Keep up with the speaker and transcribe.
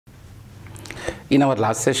In our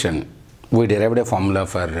last session, we derived a formula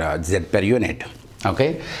for Z per unit.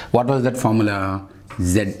 Okay, what was that formula?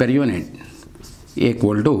 Z per unit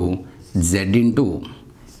equal to Z into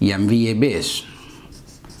MVA base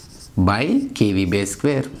by KV base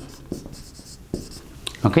square.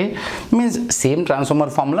 Okay, means same transformer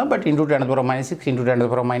formula but into 10 to the power minus 6 into 10 to the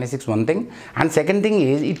power minus 6, one thing. And second thing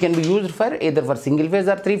is it can be used for either for single phase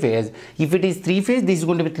or three phase. If it is three phase, this is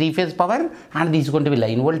going to be three phase power and this is going to be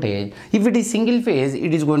line voltage. If it is single phase,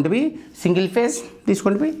 it is going to be single phase, this is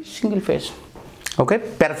going to be single phase. Okay,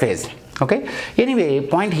 per phase. Okay, anyway,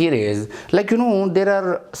 point here is like there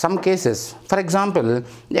are some cases, for example,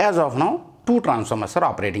 as of now two transformers are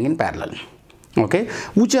operating in parallel. Okay,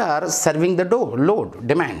 which are serving the load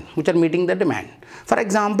demand, which are meeting the demand. For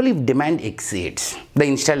example, if demand exceeds the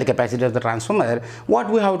installed capacity of the transformer, what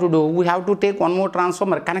we have to do? We have to take one more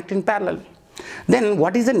transformer, connect in parallel. Then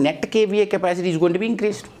what is the net kVA capacity is going to be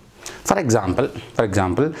increased. For example,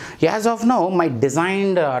 as of now my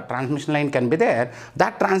designed transmission line can be there.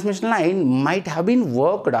 That transmission line might have been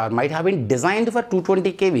worked or might have been designed for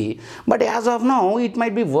 220 kV, but as of now it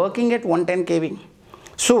might be working at 110 kV.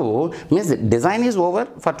 So means design is over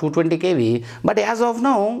for 220 kV, but as of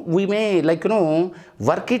now we may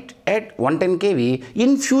work it at 110 kV.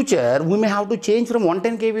 In future we may have to change from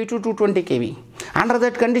 110 kV to 220 kV. Under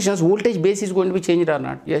that conditions, voltage base is going to be changed or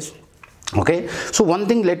not? Yes. Okay, so one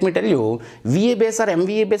thing let me tell you, VA base or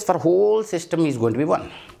MVA base for whole system is going to be 1.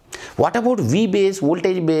 What about V base,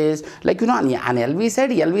 voltage base? Like on LV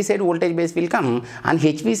side voltage base will come, and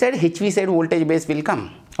HV side voltage base will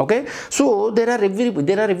come. Okay, so there are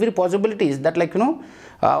every possibilities that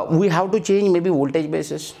we have to change maybe voltage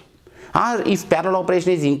bases, or if parallel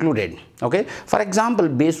operation is included. Okay, for example,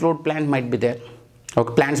 base load plant might be there.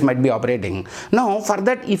 Okay, plants might be operating. Now for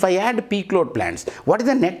that, if I add peak load plants, what is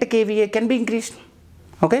the net kVA can be increased?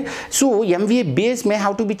 Okay, so MVA base may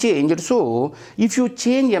have to be changed. So if you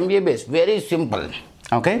change MVA base, very simple.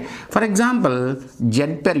 Okay, for example,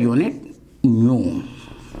 Z per unit mu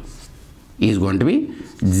is going to be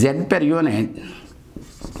Z per unit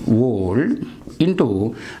volt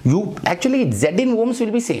into U. Actually Z in ohms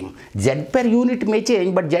will be same. Z per unit may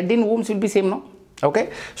change, but Z in ohms will be same, no?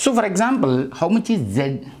 Okay, so for example, how much is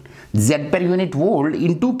Z? Z per unit volt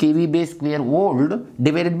into kV base square volt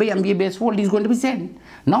divided by MVA base volt is going to be Z.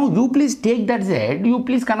 Now you please take that Z, you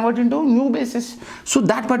please convert into mu basis. So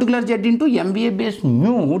that particular Z into MVA base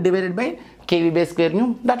mu divided by kV base square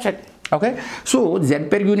mu, that's it. Okay, so Z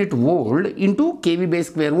per unit volt into kV base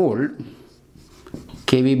square volt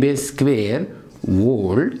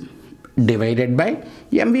divided by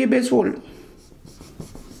MVA base volt.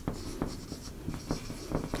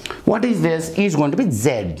 What is this? Is going to be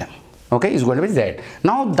Z. Okay, is going to be Z.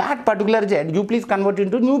 Now that particular Z you please convert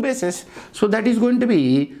into new basis. So that is going to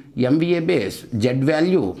be MVA base, Z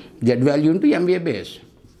value into MVA base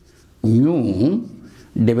mu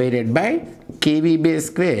divided by kV base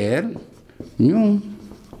square mu.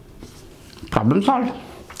 Problem solved.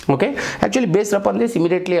 Okay, actually based upon this,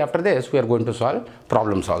 immediately after this we are going to solve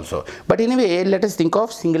problems also. But anyway, let us think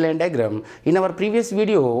of single line diagram. In our previous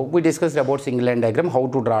video we discussed about single line diagram, how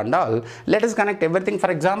to draw and all. Let us connect everything. For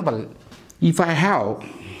example, if I have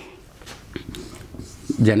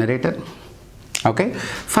generator, okay,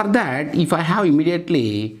 for that if I have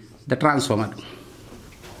immediately the transformer,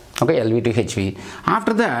 okay, LV to HV.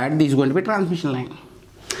 After that this is going to be transmission line.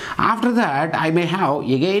 After that I may have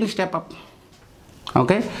again step up.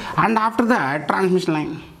 Okay, and after that transmission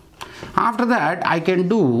line. After that I can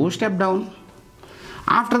do step down.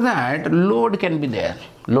 After that load can be there.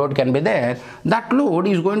 That load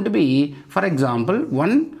is going to be, for example,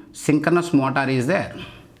 one synchronous motor is there.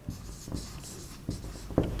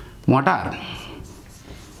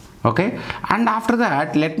 Okay, and after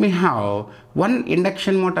that let me have one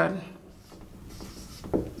induction motor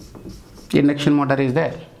is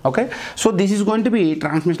there. Okay, so this is going to be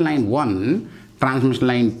transmission line 1, transmission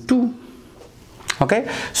line 2. Okay,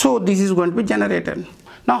 so this is going to be generator.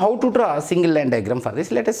 Now how to draw a single line diagram for this?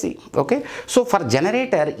 Let us see. Okay, so for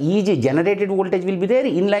generator, EG generated voltage will be there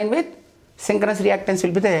in line with synchronous reactance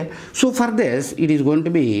will be there. So for this it is going to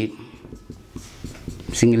be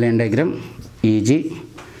single line diagram EG,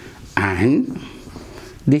 and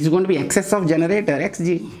this is going to be excess of generator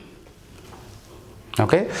XG.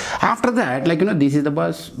 Okay, after that this is the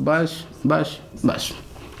bus.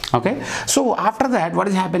 Okay, so after that what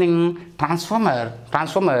is happening? Transformer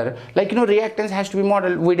reactance has to be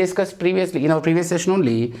modeled. We discussed previously in our previous session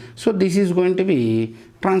only. So this is going to be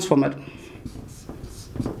transformer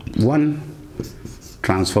 1,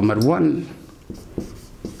 transformer 1,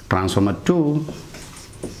 transformer 2,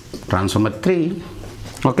 transformer 3.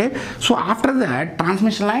 Okay, so after that,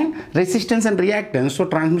 transmission line resistance and reactance. So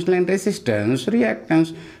transmission line resistance,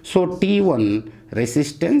 reactance. So T1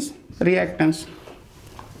 resistance, reactance.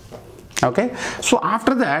 Okay, so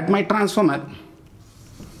after that, my transformer.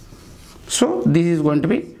 So this is going to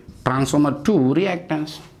be transformer 2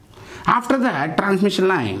 reactance. After that, transmission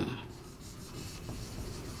line.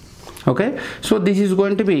 Okay, so this is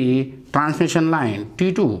going to be transmission line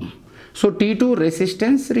T2. So T2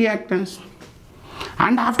 resistance, reactance.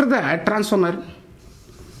 And after that, transformer.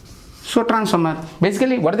 So transformer.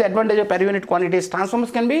 Basically, what is the advantage of per unit quantities?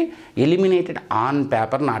 Transformers can be eliminated on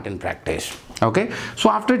paper, not in practice. Okay. So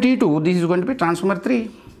after T2, this is going to be transformer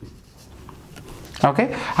 3.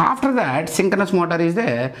 Okay. After that, synchronous motor is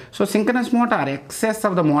there. So synchronous motor, excess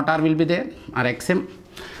of the motor will be there, or XM.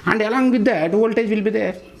 And along with that, voltage will be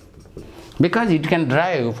there, because it can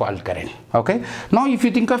drive fault current. Okay. Now if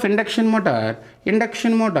you think of induction motor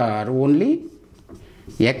only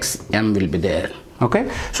XM will be there.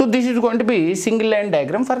 Okay. So this is going to be single line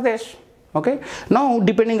diagram for this. Okay. Now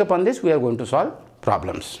depending upon this, we are going to solve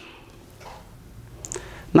problems.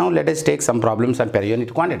 Now let us take some problems on per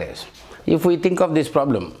unit quantities. If we think of this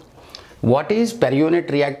problem, what is per unit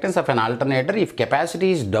reactance of an alternator if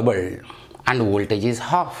capacity is doubled and voltage is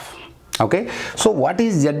half? Okay. So what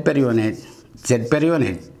is Z per unit? Z per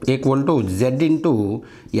unit equal to Z into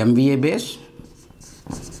MVA base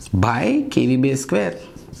by kV base square.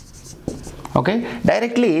 Okay,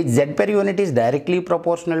 directly Z per unit is directly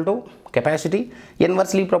proportional to capacity,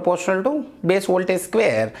 inversely proportional to base voltage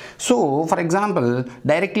square. So for example,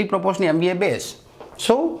 directly proportional MVA base.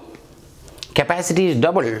 So capacity is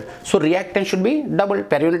doubled, so reactance should be double,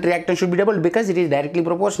 per unit reactance should be double, because it is directly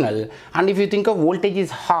proportional. And if you think of voltage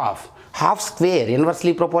is half square,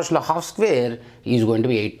 inversely proportional half square is going to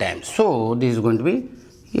be 8 times. So this is going to be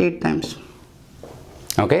 8 times.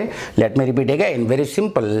 Okay, let me repeat again, very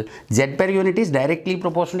simple. Z per unit is directly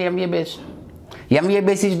proportional to MVA base. MVA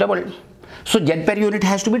base is doubled, so Z per unit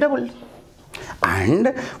has to be doubled.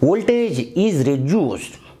 And voltage is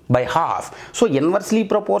reduced by half, so inversely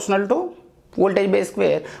proportional to voltage base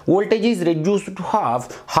square. Voltage is reduced to half,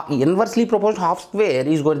 inversely proportional to half square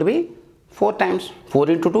is going to be 4 times.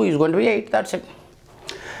 4 into 2 is going to be 8, that's it.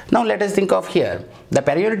 Now let us think of here, the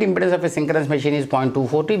per unit impedance of a synchronous machine is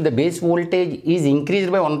 0.240. If the base voltage is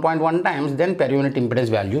increased by 1.1 times, then per unit impedance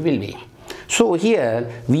value will be. So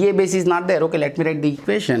here VA base is not there. Okay, let me write the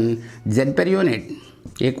equation. Z per unit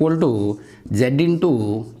equal to Z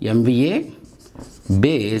into MVA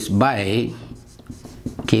base by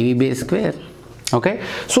kV base square. Okay,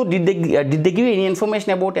 so did they give any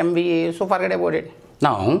information about MVA? So forget about it.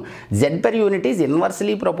 Now Z per unit is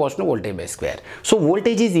inversely proportional to voltage by square. So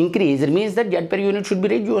voltage is increased, it means that Z per unit should be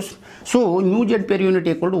reduced. So new Z per unit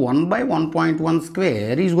equal to 1 by 1.1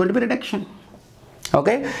 square is going to be reduction.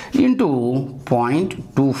 Okay, into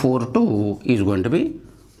 0.242 is going to be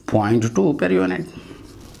 0.2 per unit.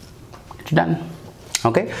 It's done.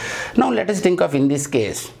 Okay, now let us think of, in this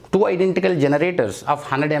case, two identical generators of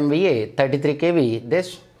 100 MVA 33 kV.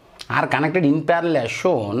 This are connected in parallel as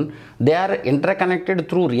shown. They are interconnected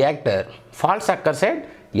through reactor. Faults occurs at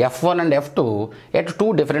F1 and F2 at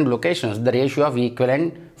two different locations. The ratio of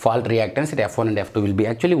equivalent fault reactance at F1 and F2 will be.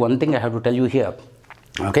 Actually, one thing I have to tell you here.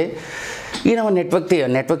 Okay, in our network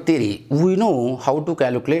theory, we know how to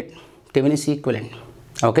calculate Thevenin's equivalent.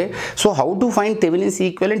 Okay, so how to find Thevenin's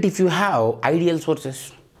equivalent if you have ideal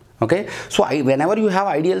sources? Okay, so whenever you have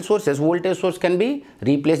ideal sources, voltage source can be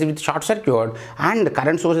replaced with short circuit and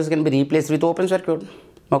current sources can be replaced with open circuit.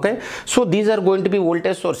 Okay, so these are going to be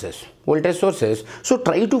voltage sources. So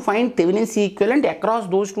try to find Thevenin's equivalent across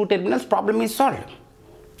those two terminals, problem is solved.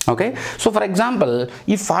 Okay, so for example,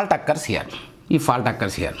 if fault occurs here,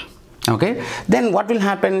 okay, then what will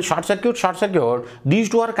happen? Short circuit, these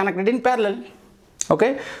two are connected in parallel.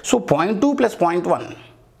 Okay, so 0.2 plus 0.1,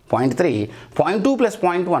 0.3, 0.2 plus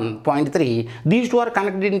 0.1, 0.3, these two are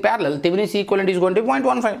connected in parallel. Thevenin's equivalent is going to be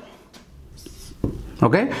 0.15.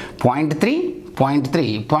 Okay,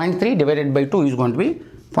 0.3 divided by 2 is going to be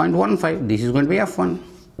 0.15. This is going to be F1.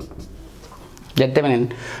 Get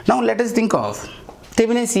Thevenin. Now let us think of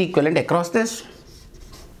Thevenin's equivalent across this.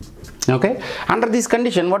 Okay, under this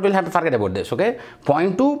condition, what will happen? Forget about this. Okay,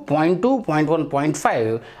 0.2, 0.2, 0.1,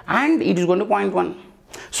 0.5, and it is going to 0.1.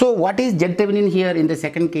 So what is Z Thevenin here in the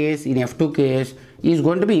second case, in F2 case, is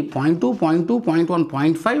going to be 0.2, 0.2, 0.1,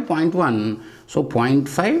 0.5, 0.1. So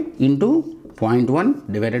 0.5 into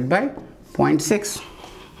 0.1 divided by 0.6.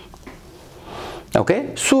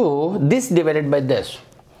 Okay, so this divided by this,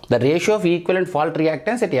 the ratio of equivalent fault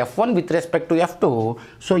reactance at F1 with respect to F2.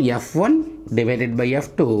 So F1 divided by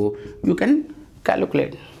F2, you can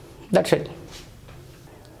calculate. That's it.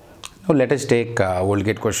 Now let us take old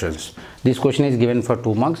gate questions. This question is given for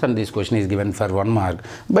 2 marks and this question is given for 1 mark.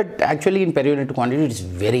 But actually in per unit quantity it is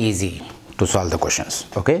very easy to solve the questions.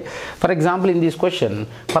 Okay. For example, in this question,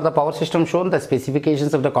 for the power system shown, the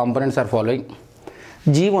specifications of the components are following.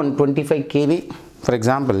 G1 25 kV. For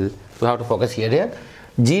example, we have to focus here.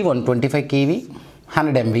 G1 25 kV,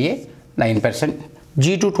 100 MVA, 9%.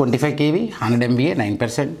 G2 25 kV, 100 MVA,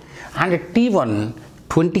 9%. And T1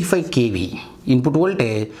 25 kV. Input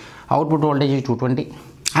voltage, output voltage is 220.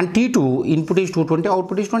 And T2 input is 220,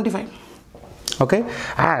 output is 25. Okay,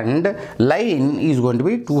 and line is going to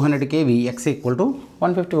be 200 kV, X equal to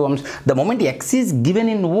 150 ohms. The moment X is given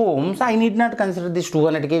in ohms, I need not consider this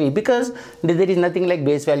 200 kV because there is nothing like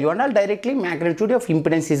base value and all. Directly magnitude of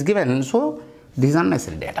impedance is given. So this is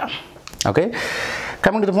unnecessary data. Okay,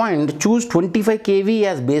 coming to the point, choose 25 kV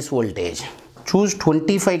as base voltage. Choose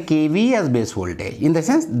 25 kV as base voltage. In the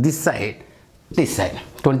sense, this side.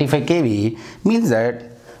 25 kV means that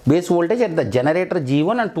base voltage at the generator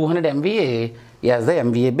G1 and 200 MVA as the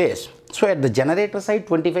MVA base. So at the generator side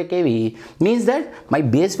 25 kV means that my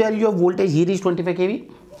base value of voltage here is 25 kV.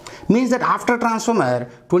 Means that after transformer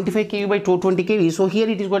 25 kV by 220 kV. So here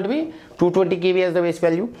it is going to be 220 kV as the base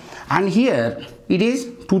value. And here it is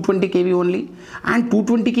 220 kV only. And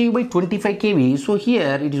 220 kV by 25 kV. So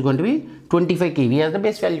here it is going to be 25 kV as the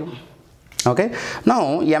base value. Okay.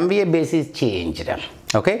 Now MVA base is changed.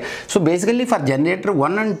 Okay. So basically for generator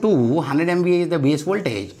 1 and 2, 100 MVA is the base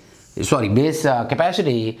voltage. Sorry, base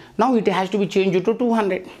capacity. Now it has to be changed to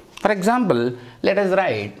 200. For example, let us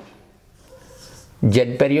write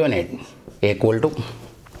Z per unit equal to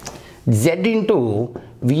Z into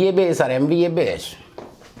VA base or MVA base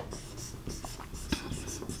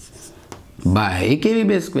by kV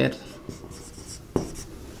base square.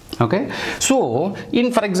 Okay, so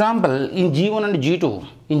for example in G1 and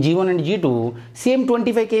G2, same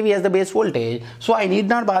 25 kV as the base voltage, so I need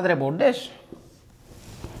not bother about this.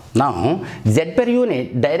 Now Z per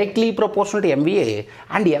unit directly proportional to MVA,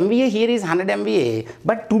 and MVA here is 100 MVA,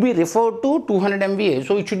 but to be referred to 200 MVA,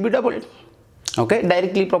 so it should be doubled. Okay,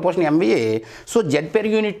 directly proportional to MVA. So Z per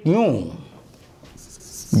unit nu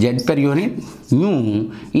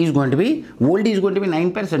is going to be, voltage is going to be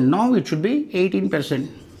 9%. Now it should be 18%.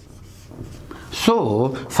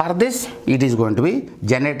 So for this it is going to be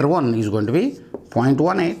generator 1 is going to be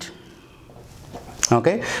 0.18.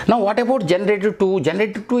 Okay. Now what about generator 2?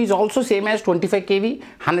 Generator 2 is also same as 25 kV,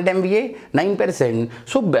 100 MVA, 9%.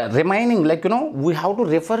 So remaining, like we have to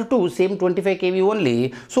refer to same 25 kV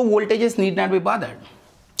only. So voltages need not be bothered.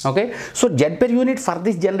 Okay. So Z per unit for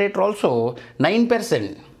this generator also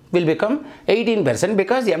 9% will become 18%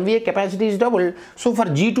 because MVA capacity is doubled. So for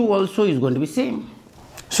G2 also is going to be same.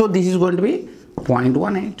 So this is going to be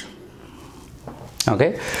 0.18.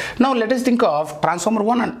 Okay. Now let us think of transformer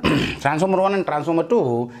 1 and transformer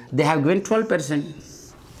 2. They have given 12%.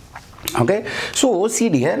 Okay. So see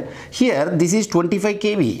here this is 25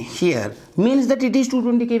 kV here, means that it is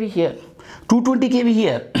 220 kV here. 220 kV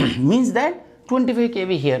here means that 25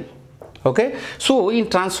 kV here. Okay. So in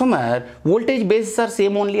transformer voltage bases are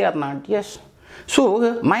same only or not? Yes.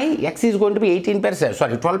 So my X is going to be 18%,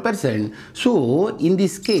 sorry 12%. So in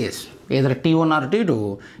this case either T1 or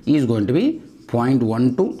T2 is going to be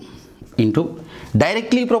 0.12 into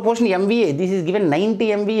directly proportional MVA. This is given 90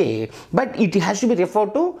 MVA, but it has to be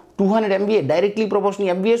referred to 200 MVA, directly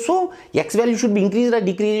proportional MVA. So X value should be increased or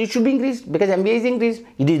decreased? It should be increased because MVA is increased.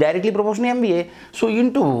 It is directly proportional MVA. So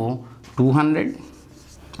into 200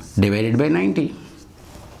 divided by 90.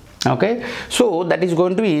 Okay, so that is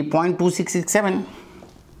going to be 0.2667.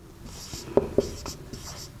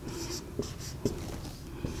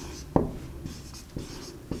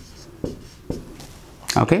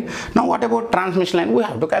 Okay, now what about transmission line? We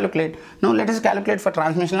have to calculate. Now let us calculate for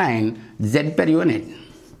transmission line Z per unit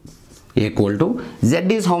equal to Z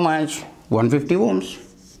is how much? 150 ohms.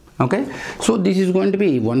 Okay, so this is going to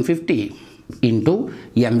be 150 into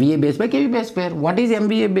MVA base by kV base square. What is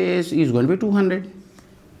MVA base? Is going to be 200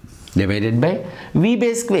 divided by V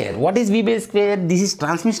base square. What is V base square? This is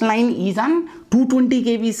transmission line is on 220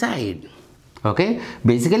 kV side. Okay,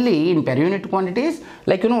 basically in per unit quantities,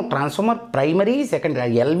 like transformer primary,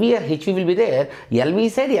 secondary, LV or HV will be there.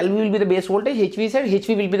 LV side, LV will be the base voltage, HV side,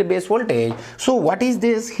 HV will be the base voltage. So what is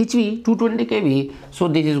this HV? 220 kV. So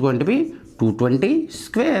this is going to be 220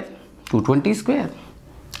 square.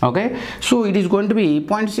 Okay, so it is going to be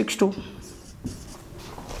 0.62.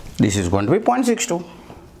 This is going to be 0.62.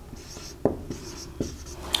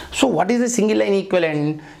 So what is the single line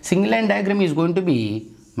equivalent? Single line diagram is going to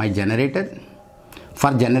be my generator.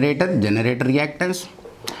 For generator reactance,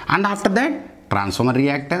 and after that transformer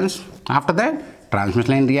reactance, after that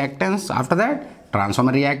transmission line reactance, after that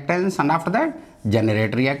transformer reactance, and after that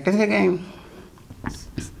generator reactance again.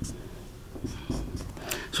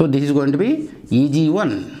 So this is going to be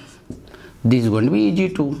Eg1, this is going to be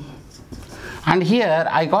Eg2, and here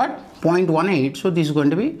I got 0.18, so this is going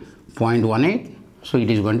to be 0.18, so it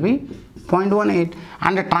is going to be 0.18,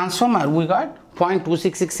 and the transformer we got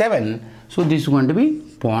 0.2667, so this is going to be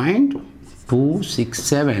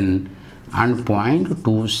 0.267 and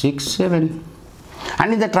 0.267,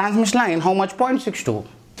 and in the transmission line how much? 0.62,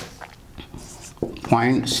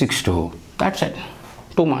 0.62, that's it,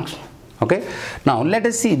 2 marks. Okay, now let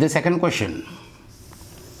us see the second question.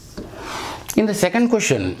 In the second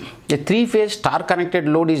question, a three-phase star connected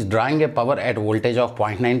load is drawing a power at voltage of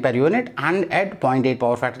 0.9 per unit and at 0.8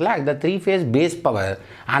 power factor lag. The three-phase base power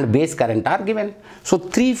and base current are given. So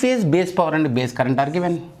three-phase base power and base current are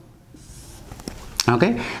given.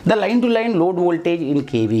 Okay, the line-to-line load voltage in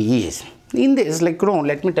kV is. In this,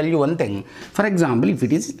 let me tell you one thing. For example, if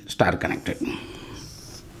it is star connected.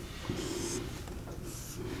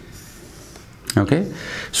 Okay,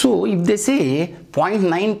 so if they say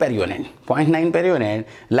 0.9 per unit, 0.9 per unit,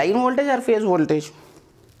 line voltage or phase voltage?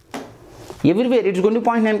 Everywhere it is going to be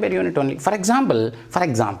 0.9 per unit only. For example,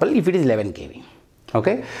 if it is 11 kV.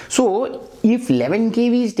 Okay, so if 11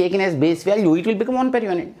 kV is taken as base value, it will become 1 per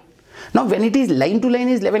unit. Now when it is line to line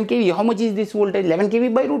is 11 kV, how much is this voltage? 11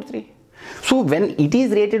 kV by root 3. So when it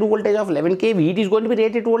is rated voltage of 11 kV, it is going to be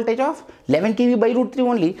rated voltage of 11 kV by root 3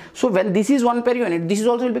 only. So when this is 1 per unit, this is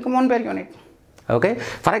also will become 1 per unit. Okay,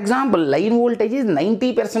 for example, line voltage is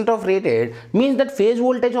 90% of rated, means that phase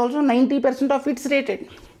voltage also 90% of its rated.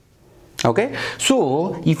 Okay,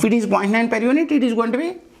 so if it is 0.9 per unit, it is going to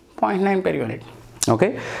be 0.9 per unit.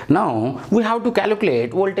 Okay, now we have to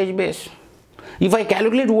calculate voltage base. If I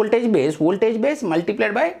calculate voltage base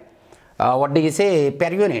multiplied by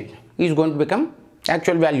per unit is going to become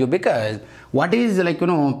actual value, because what is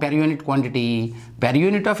per unit quantity? Per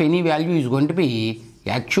unit of any value is going to be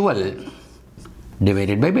actual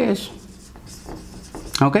divided by base.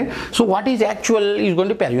 Okay, so what is actual is going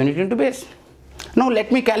to per unit into base. Now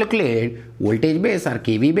let me calculate voltage base or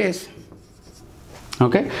kV base.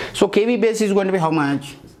 Okay, so kV base is going to be how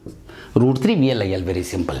much? Root 3 VLIL, very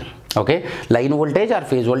simple. Okay, line voltage or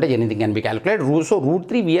phase voltage, anything can be calculated. So root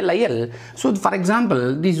 3 VLIL. So for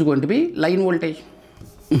example, this is going to be line voltage.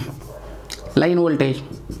 Line voltage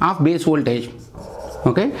of base voltage.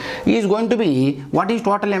 Okay, is going to be, what is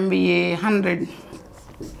total MVA? 100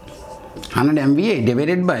 MVA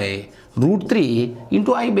divided by root 3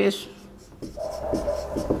 into I base.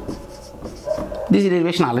 This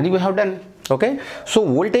derivation already we have done. Okay, so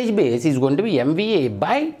voltage base is going to be MVA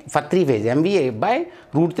by, for three phase, MVA by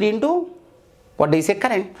root 3 into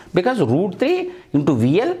current, because root 3 into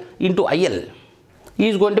VL into IL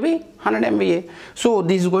is going to be 100 MVA. So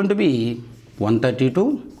this is going to be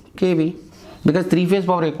 132 kV, because three phase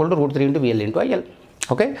power equal to root 3 into VL into IL.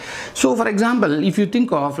 Okay, so for example, if you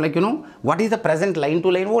think of what is the present line to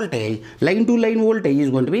line voltage? Line to line voltage is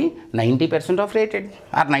going to be 90% of rated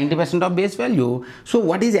or 90% of base value. So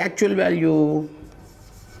what is actual value?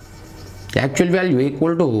 Actual value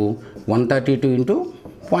equal to 132 into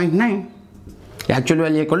 0.9. Actual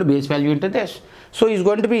value equal to base value into this. So it's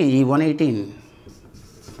going to be 118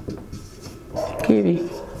 kV.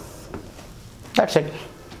 That's it.